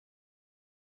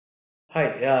Hi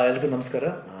ಎಲ್ರಿಗೂ ನಮಸ್ಕಾರ.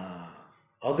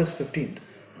 August 15th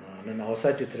ನನ್ನ ಹೊಸ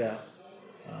ಚಿತ್ರ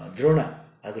ದ್ರೋಣ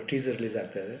ಅದು ಟೀಸರ್ ರಿಲೀಸ್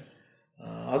ಆಗ್ತಾಯಿದೆ.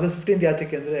 ಆಗಸ್ಟ್ 15th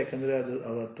ಯಾಕಂದರೆ ಅದು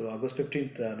ಅವತ್ತು ಆಗಸ್ಟ್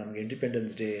 15th ನಮಗೆ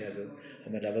ಇಂಡಿಪೆಂಡೆನ್ಸ್ ಡೇ, ಅದು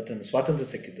ಆಮೇಲೆ ಅವತ್ತು ನಮಗೆ ಸ್ವಾತಂತ್ರ್ಯ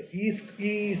ಸಿಕ್ಕಿದ್ದು.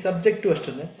 ಈ ಸಬ್ಜೆಕ್ಟು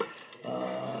ಅಷ್ಟೇ,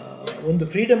 ಒಂದು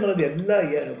ಫ್ರೀಡಮ್ ಅನ್ನೋದು ಎಲ್ಲ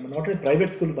ನಾಟ್ ಓನ್ಲಿ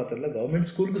ಪ್ರೈವೇಟ್ ಸ್ಕೂಲ್ ಮಾತ್ರ ಅಲ್ಲ, ಗೌರ್ಮೆಂಟ್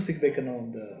ಸ್ಕೂಲ್ಗೂ ಸಿಗಬೇಕನ್ನೋ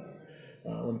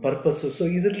ಒಂದು ಪರ್ಪಸ್ಸು. ಸೊ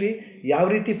ಇದರಲ್ಲಿ ಯಾವ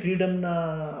ರೀತಿ ಫ್ರೀಡಮ್ನ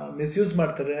ಮಿಸ್ಯೂಸ್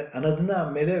ಮಾಡ್ತಾರೆ ಅನ್ನೋದನ್ನ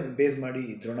ಮೇಲೆ ಬೇಸ್ ಮಾಡಿ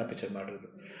ಈ ದ್ರೋಣ ಪಿಕ್ಚರ್ ಮಾಡಿರೋದು.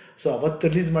 ಸೊ ಅವತ್ತು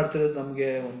ರಿಲೀಸ್ ಮಾಡ್ತಿರೋದು ನಮಗೆ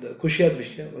ಒಂದು ಖುಷಿಯಾದ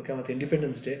ವಿಷಯ. ಮತ್ತು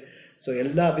ಇಂಡಿಪೆಂಡೆನ್ಸ್ ಡೇ, ಸೊ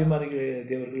ಎಲ್ಲ ಅಭಿಮಾನಿಗಳು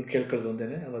ದೇವರುಗಳು ಕೇಳ್ಕೊಳ್ಳೋದು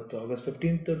ಒಂದೇ, ಅವತ್ತು ಆಗಸ್ಟ್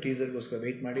 15th ಟೀಸರ್ಗೋಸ್ಕರ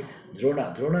ವೆಯ್ಟ್ ಮಾಡಿ. ದ್ರೋಣ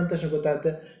ಅಂತ ತಕ್ಷಣ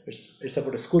ಗೊತ್ತಾಗುತ್ತೆ, ಇಟ್ಸ್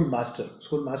ಅಬೌಟ್ ಸ್ಕೂಲ್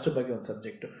ಮಾಸ್ಟರ್ ಬಗ್ಗೆ ಒಂದು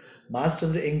ಸಬ್ಜೆಕ್ಟು. ಮಾಸ್ಟರ್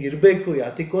ಅಂದರೆ ಹೆಂಗಿರಬೇಕು,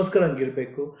 ಯಾತಿಗೋಸ್ಕರ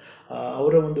ಹಂಗಿರಬೇಕು,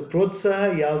 ಅವರ ಒಂದು ಪ್ರೋತ್ಸಾಹ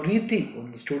ಯಾವ ರೀತಿ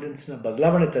ಒಂದು ಸ್ಟೂಡೆಂಟ್ಸ್ನ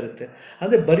ಬದಲಾವಣೆ ತರುತ್ತೆ.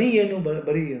 ಅಂದರೆ ಬರೀ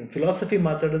ಫಿಲಾಸಫಿ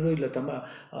ಮಾತಾಡೋದು ಇಲ್ಲ,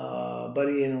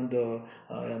 ಬರೀ ಒಂದು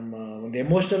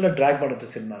ಎಮೋಷ್ನಲ್ನ ಡ್ರ್ಯಾಗ್ ಮಾಡೋದು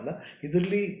ಸಿನಿಮಾ ಅಲ್ಲ.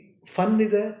 ಇದರಲ್ಲಿ ಫನ್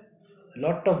ಇದೆ,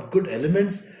 lot of good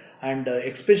elements, and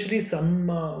especially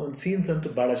ಒಂದು ಸೀನ್ಸ್ ಅಂತೂ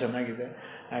ಭಾಳ ಚೆನ್ನಾಗಿದೆ.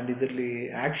 ಆ್ಯಂಡ್ ಇದರಲ್ಲಿ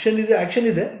ಆ್ಯಕ್ಷನ್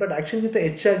ಇದೆ, ಬಟ್ ಆ್ಯಕ್ಷನ್ಗಿಂತ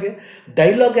ಹೆಚ್ಚಾಗಿ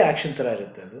ಡೈಲಾಗೇ ಆ್ಯಕ್ಷನ್ ಥರ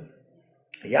ಇರುತ್ತೆ. ಅದು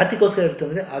ಯಾತಿಗೋಸ್ಕರ ಇರುತ್ತೆ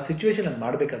ಅಂದರೆ ಆ ಸಿಚುವೇಶನ್ ಹಂಗೆ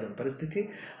ಮಾಡಬೇಕಾದ ಒಂದು ಪರಿಸ್ಥಿತಿ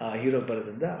ಹೀರೋಗೆ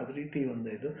ಬರೋದ್ರಿಂದ ಅದ ರೀತಿ ಒಂದು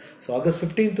ಇದು. ಸೊ ಆಗಸ್ಟ್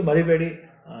 15th ಮರಿಬೇಡಿ,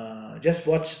 just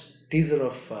watch teaser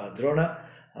of Drona.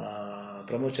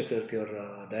 Pramod ಚಕ್ರವರ್ತಿ ಅವರು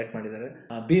ಡೈರೆಕ್ಟ್ ಮಾಡಿದ್ದಾರೆ.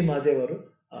 ಬಿ ಮಹಾದೇವ್ ಅವರು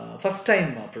ಫಸ್ಟ್ ಟೈಮ್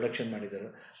ಪ್ರೊಡಕ್ಷನ್ ಮಾಡಿದ್ದಾರೆ.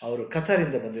 ಅವರು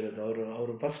ಕತಾರಿಂದ ಬಂದಿರೋದು.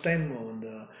 ಅವರು ಫಸ್ಟ್ ಟೈಮ್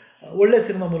ಒಂದು ಒಳ್ಳೆ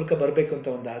ಸಿನಿಮಾ ಮೂಲಕ ಬರಬೇಕು ಅಂತ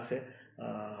ಒಂದು ಆಸೆ.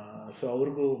 ಸೊ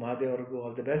ಅವ್ರಿಗೂ ಮಹಾದೇವ್ ಅವ್ರಿಗೂ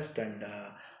all the best. And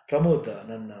Pramod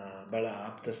ನನ್ನ ಭಾಳ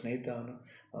ಆಪ್ತ ಸ್ನೇಹಿತ. ಅವನು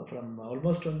ಫ್ರಮ್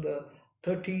ಆಲ್ಮೋಸ್ಟ್ ಒಂದು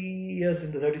 35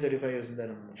 ಇಯರ್ಸಿಂದ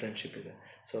ನಮ್ಮ ಫ್ರೆಂಡ್ಶಿಪ್ ಇದೆ.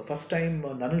 ಸೊ ಫಸ್ಟ್ ಟೈಮ್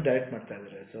ನನಗೆ ಡೈರೆಕ್ಟ್ ಮಾಡ್ತಾ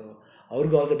ಇದ್ದಾರೆ. ಸೊ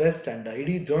ಅವ್ರಿಗೂ ಆಲ್ ದಿ ಬೆಸ್ಟ್. ಆ್ಯಂಡ್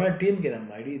ಇಡೀ ದ್ರೋಣ ಟೀಮ್ಗೆ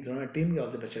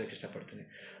ಆಲ್ ದಿ ಬೆಸ್ಟ್ ಹೇಳೋಕ್ಕೆ ಇಷ್ಟಪಡ್ತೀನಿ.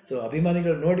 ಸೊ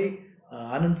ಅಭಿಮಾನಿಗಳು ನೋಡಿ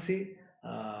ಆನಂದಿಸಿ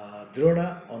Drona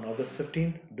on August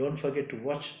 15th. Don't forget to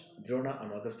watch Drona on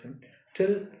August 15th.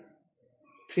 Till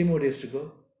 3 more days to go.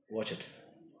 Watch it.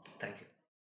 Thank you.